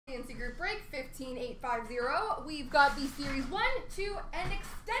group break 15850. We've got the series 1, 2, and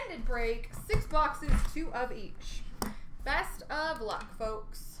extended break. 6 boxes, 2 of each. Best of luck,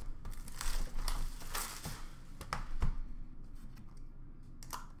 folks.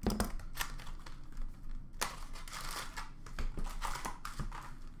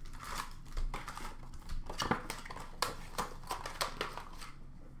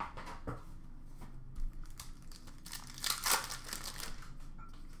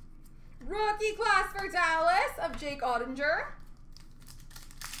 Rookie class for Dallas of Jake Ottinger.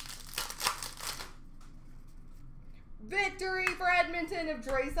 Victory for Edmonton of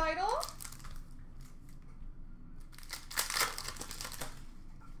Draisaitl.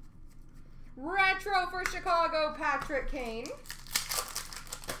 Retro for Chicago, Patrick Kane.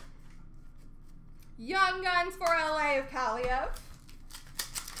 Young Guns for LA of Kaliev.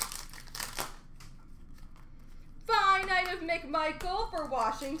 Finite of McMichael for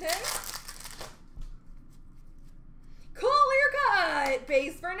Washington. Clear cut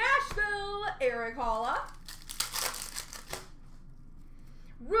base for Nashville, Eric Holla.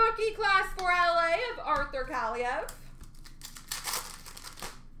 Rookie class for LA of Arthur Kaliev.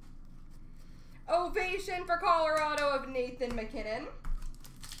 Ovation for Colorado of Nathan McKinnon.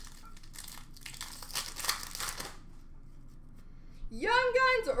 Young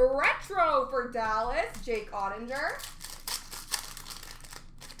Guns retro for Dallas, Jake Ottinger.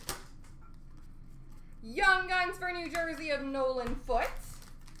 Young Guns for New Jersey of Nolan Foote.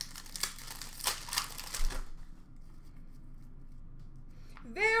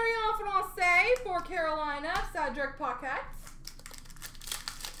 Very often I'll say for Carolina, Cedric Paquette.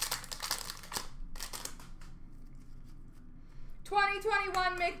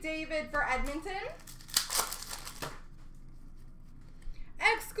 '21 McDavid for Edmonton.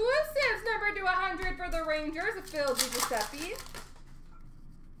 Exclusives number to 100 for the Rangers of Phil DiGiuseppe.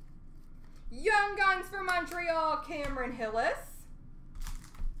 Young Guns for Montreal, Cameron Hillis.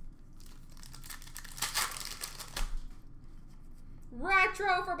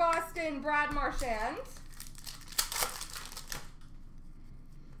 Retro for Boston, Brad Marchand.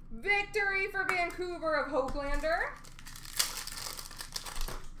 Victory for Vancouver of Hoglander.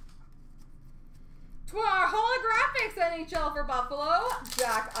 Holographics NHL for Buffalo,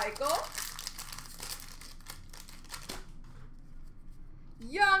 Jack Eichel.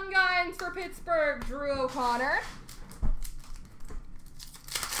 Young Guns for Pittsburgh, Drew O'Connor.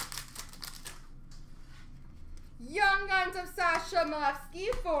 Young Guns of Sasha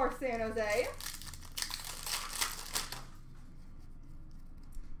Malevsky for San Jose.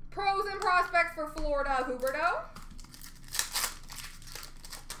 Pros and Prospects for Florida, Huberdeau.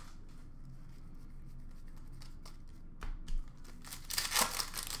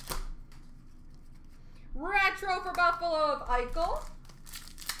 Retro for Buffalo of Eichel.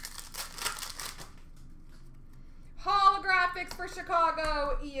 Holographics for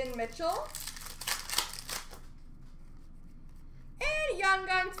Chicago, Ian Mitchell. And Young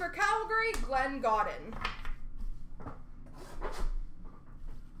Guns for Calgary, Glenn Gaudin.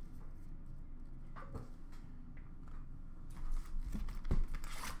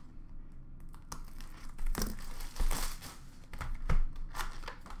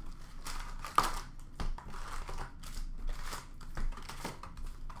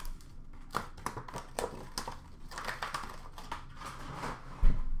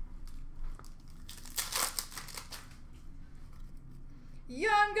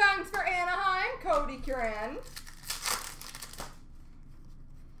 Young Guns for Anaheim, Cody Curran.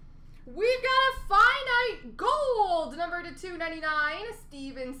 We've got a finite gold, number to 299,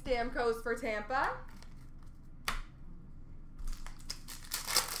 Steven Stamkos for Tampa.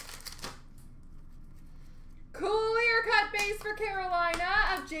 Clear cut base for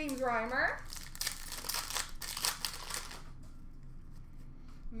Carolina of James Reimer.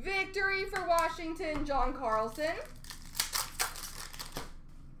 Victory for Washington, John Carlson.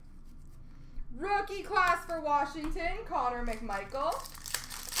 Rookie class for Washington, Connor McMichael.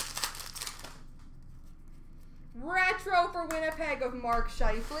 Retro for Winnipeg of Mark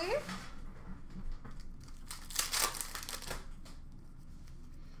Scheifele.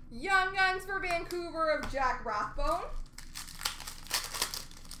 Young Guns for Vancouver of Jack Rathbone.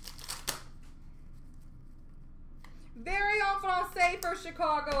 Very often I'll say for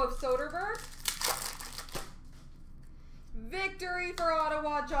Chicago of Soderberg. Victory for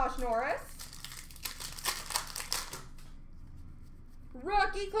Ottawa, Josh Norris.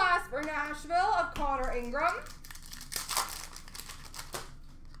 Rookie class for Nashville of Connor Ingram.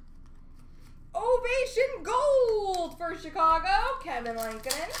 Ovation gold for Chicago, Kevin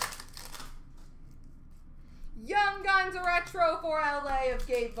Lankinen. Young Guns Retro for LA of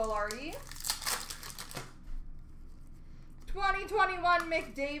Gabe Vilardi. 2021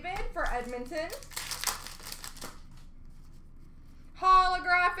 McDavid for Edmonton.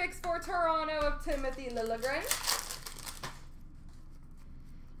 Holographics for Toronto of Timothy Liljegren.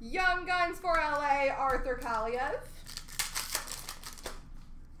 Young Guns for LA, Arthur Kaliev.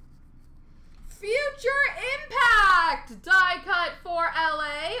 Future Impact die cut for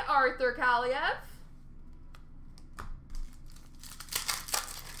LA, Arthur Kaliev.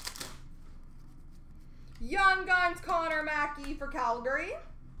 Young Guns Connor Mackey for Calgary.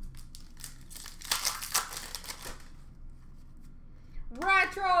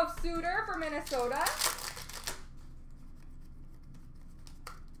 Retro of Suter for Minnesota.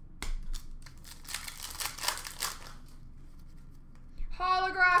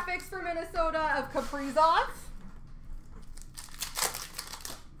 Holographics for Minnesota of Kaprizov.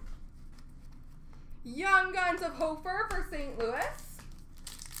 Young Guns of Hofer for St. Louis.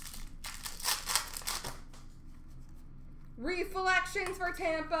 Reflections for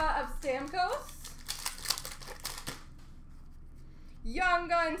Tampa of Stamkos. Young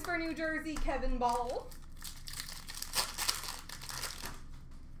Guns for New Jersey, Kevin Ball.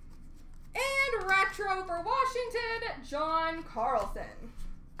 And retro for Washington, John Carlson.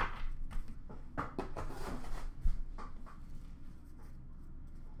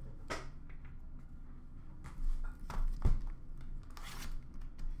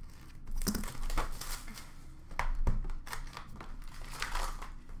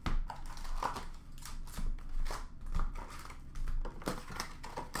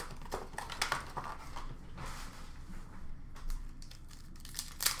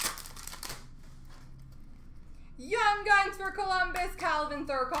 Young Guns for Columbus, Calvin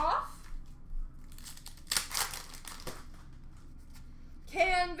Thurkoff.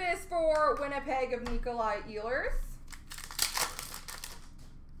 Canvas for Winnipeg of Nikolai Ehlers.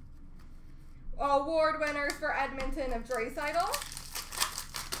 Award winners for Edmonton of Draisaitl.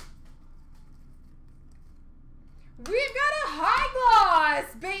 We've got a high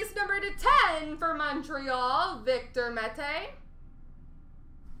gloss, base number /10 for Montreal, Victor Mete.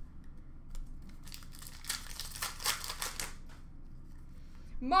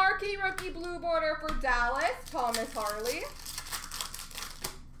 Marquee rookie blue border for Dallas, Thomas Harley.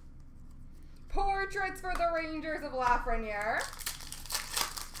 Portraits for the Rangers of Lafreniere.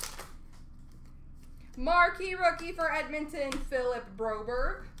 Marquee rookie for Edmonton, Philip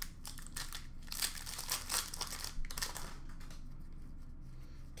Broberg.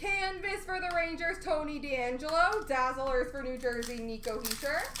 Canvas for the Rangers, Tony DeAngelo. Dazzlers for New Jersey, Nico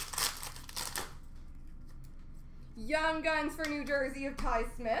Hischier. Young Guns for New Jersey of Ty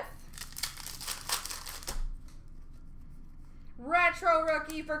Smith. Retro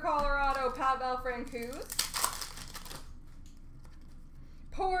rookie for Colorado, Pavel Francouz.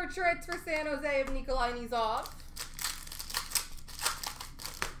 Portraits for San Jose of Nikolai Nizov.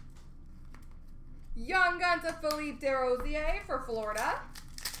 Young Guns of Philippe Desrosiers for Florida.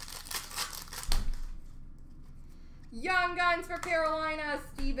 Young Guns for Carolina,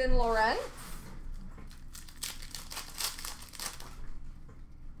 Steven Lorentz.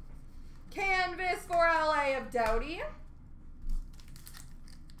 Canvas for LA of Doughty.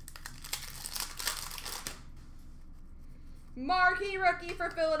 Marquee rookie for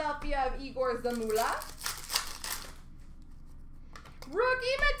Philadelphia of Igor Zamula.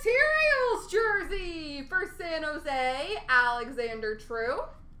 Rookie Materials jersey for San Jose, Alexander True.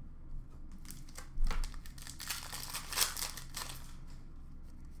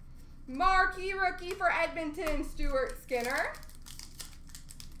 Marquee rookie for Edmonton, Stuart Skinner.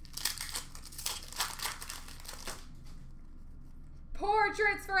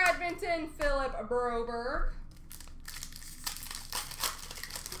 Portraits for Edmonton, Philip Broberg.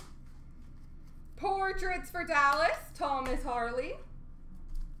 Portraits for Dallas, Thomas Harley.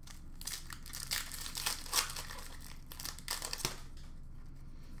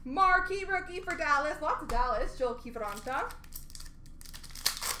 Marquee rookie for Dallas, lots of Dallas, Joel Kiviranta.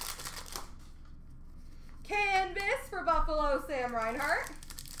 Canvas for Buffalo, Sam Reinhart.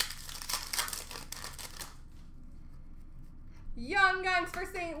 Young Guns for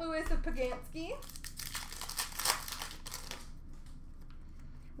St. Louis of Pagansky.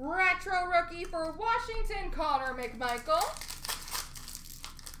 Retro rookie for Washington, Connor McMichael.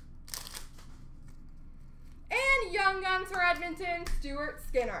 And Young Guns for Edmonton, Stuart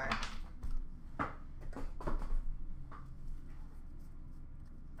Skinner.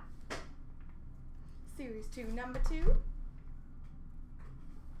 Series 2, number 2.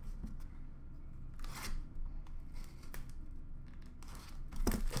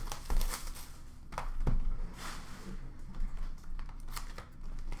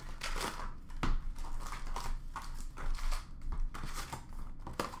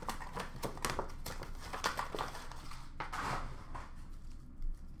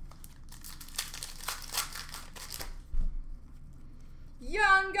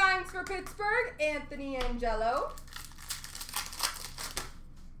 Young Guns for Pittsburgh, Anthony Angelo.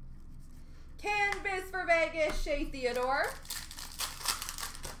 Canvas for Vegas, Shea Theodore.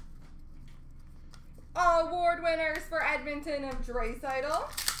 Award winners for Edmonton of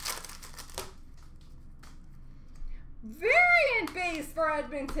Draisaitl. Variant base for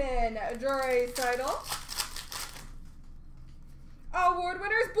Edmonton, Draisaitl. Award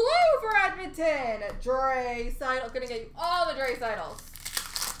winners blue for Edmonton, Draisaitl. Gonna get you all the Draisaitls.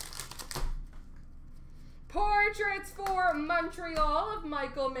 Portraits for Montreal of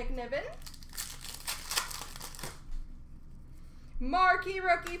Michael McNiven. Marquee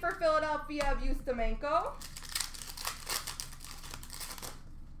rookie for Philadelphia of Ustimenko.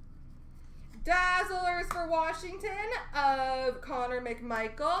 Dazzlers for Washington of Connor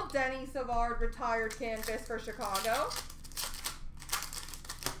McMichael. Denny Savard retired canvas for Chicago.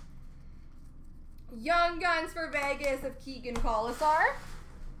 Young Guns for Vegas of Keegan Colasar.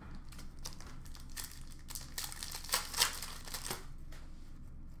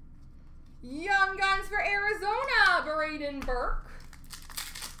 Young Guns for Arizona, Braden Burke.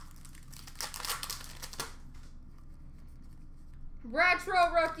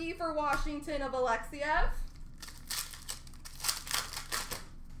 Retro rookie for Washington of Alexiev.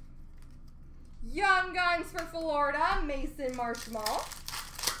 Young Guns for Florida, Mason Marchment.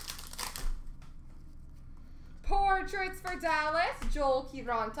 Portraits for Dallas, Joel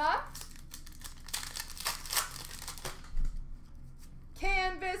Kivranta.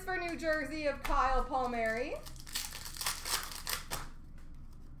 Canvas for New Jersey of Kyle Palmieri.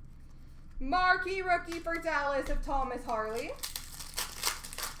 Marquee rookie for Dallas of Thomas Harley.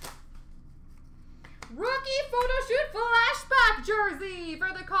 Rookie photo shoot flashback jersey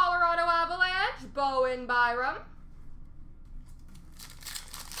for the Colorado Avalanche, Bowen Byram.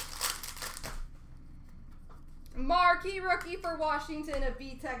 Marquee rookie for Washington of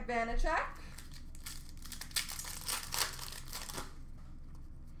Vitek Vanacek.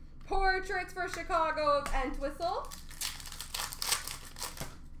 Portraits for Chicago of Entwistle.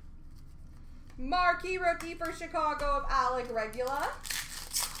 Marquee rookie for Chicago of Alec Regula.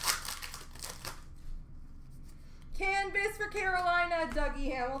 Canvas for Carolina,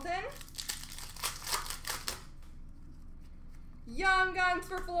 Dougie Hamilton. Young Guns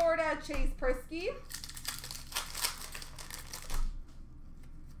for Florida, Chase Prisky.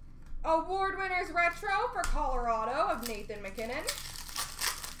 Award winners retro for Colorado of Nathan McKinnon.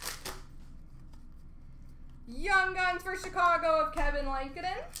 Young Guns for Chicago of Kevin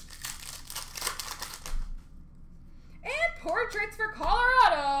Lankinen. And portraits for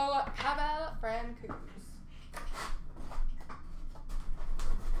Colorado, Pavel Francouz.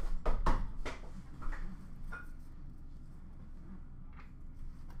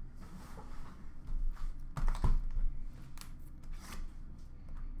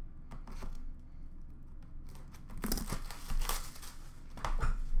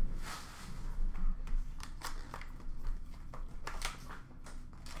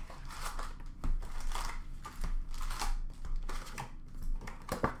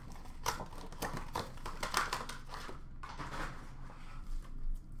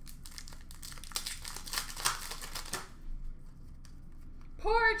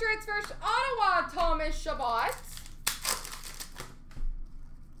 Portraits for Ottawa, Thomas Chabot.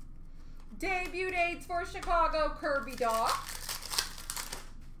 Debut dates for Chicago, Kirby Dock.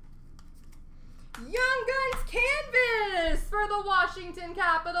 Young Guns canvas for the Washington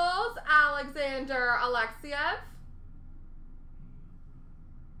Capitals, Alexander Alexiev.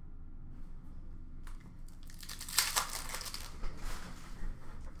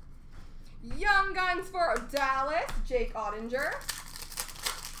 Young Guns for Dallas, Jake Ottinger.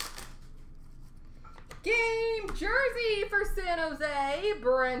 Game jersey for San Jose,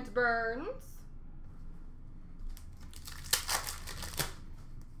 Brent Burns.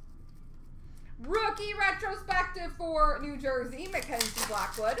 Rookie retrospective for New Jersey, Mackenzie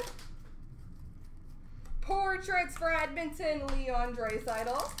Blackwood. Portraits for Edmonton, Leon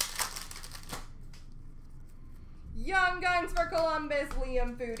Draisaitl. Young Guns for Columbus,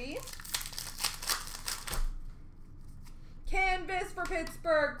 Liam Foudy. Canvas for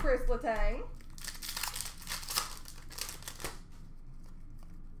Pittsburgh, Chris Letang.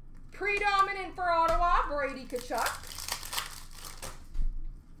 Predominant for Ottawa, Brady Tkachuk.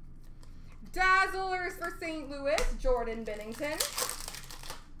 Dazzlers for St. Louis, Jordan Binnington.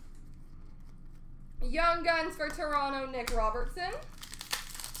 Young Guns for Toronto, Nick Robertson.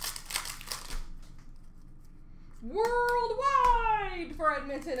 Worldwide for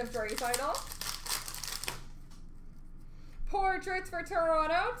Edmonton of Draisaitl. Portraits for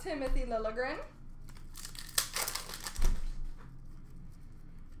Toronto, Timothy Liljegren.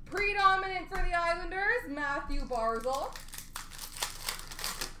 Predominant for the Islanders, Matthew Barzal.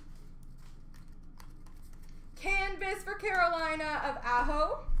 Canvas for Carolina of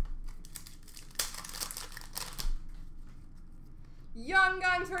Aho. Young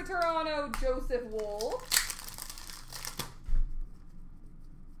Guns for Toronto, Joseph Woll.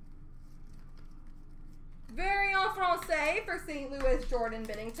 Variant Francais for St. Louis, Jordan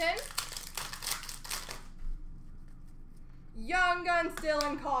Binnington. Young Guns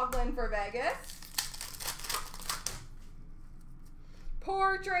Dylan Coghlan for Vegas.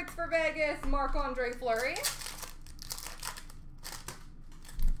 Portraits for Vegas, Marc-Andre Fleury.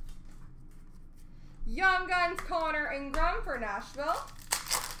 Young Guns Connor Ingram for Nashville.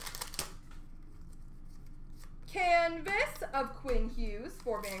 Canvas of Quinn Hughes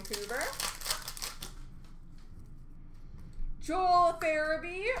for Vancouver. Joel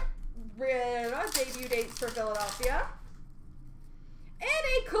Farabee, debut dates for Philadelphia. And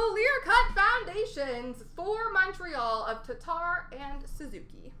a clear cut foundations for Montreal of Tatar and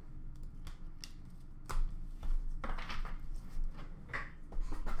Suzuki.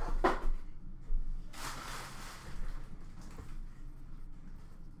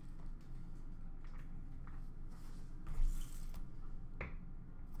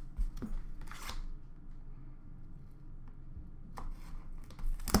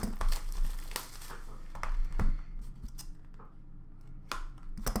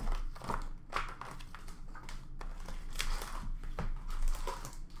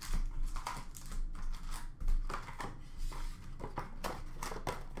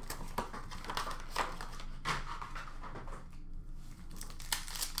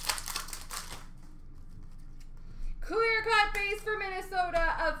 Clear cut base for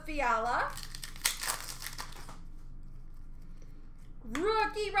Minnesota of Fiala.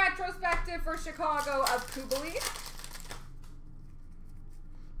 Rookie retrospective for Chicago of Kubali.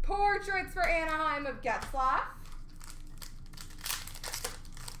 Portraits for Anaheim of Getzlaf.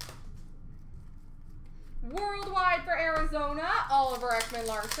 Worldwide for Arizona, Oliver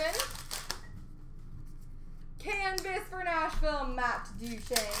Ekman-Larsson. Canvas for Nashville, Matt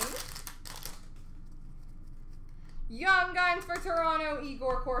Duchene. Young Guns for Toronto,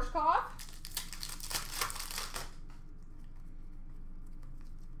 Igor Korshkov.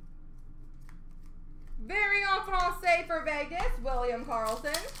 Variant Francais for Vegas, William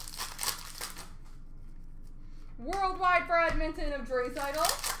Karlsson. Worldwide for Edmonton of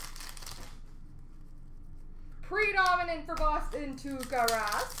Draisaitl. Predominant for Boston, Tuukka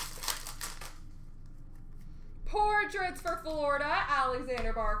Rask. Portraits for Florida,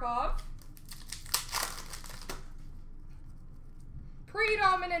 Alexander Barkov.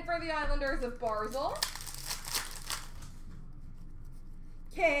 Predominant for the Islanders of Barzal.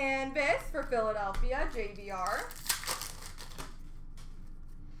 Canvas for Philadelphia, JVR.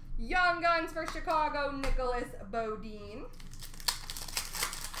 Young Guns for Chicago, Nicholas Bodine.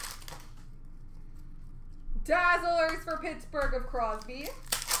 Dazzlers for Pittsburgh of Crosby.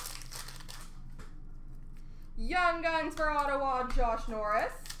 Young Guns for Ottawa, Josh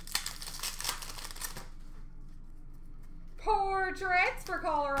Norris. Portraits for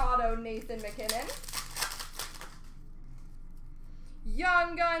Colorado, Nathan McKinnon.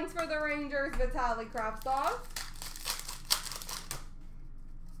 Young Guns for the Rangers, Vitaly Kravtsov.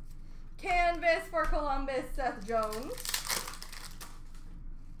 Canvas for Columbus, Seth Jones.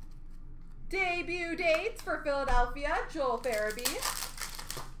 Debut dates for Philadelphia, Joel Farabee.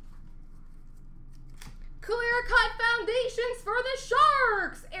 Clear cut foundations for the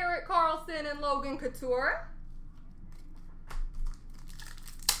Sharks, Erik Karlsson and Logan Couture.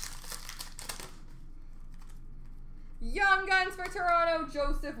 Young Guns for Toronto,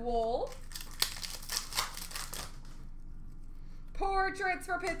 Joseph Woll. Portraits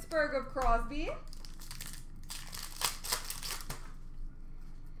for Pittsburgh of Crosby.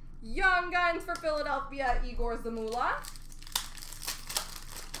 Young Guns for Philadelphia, Igor Zamula.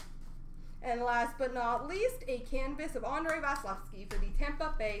 And last but not least, a canvas of Andrei Vasilevsky for the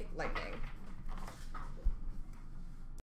Tampa Bay Lightning.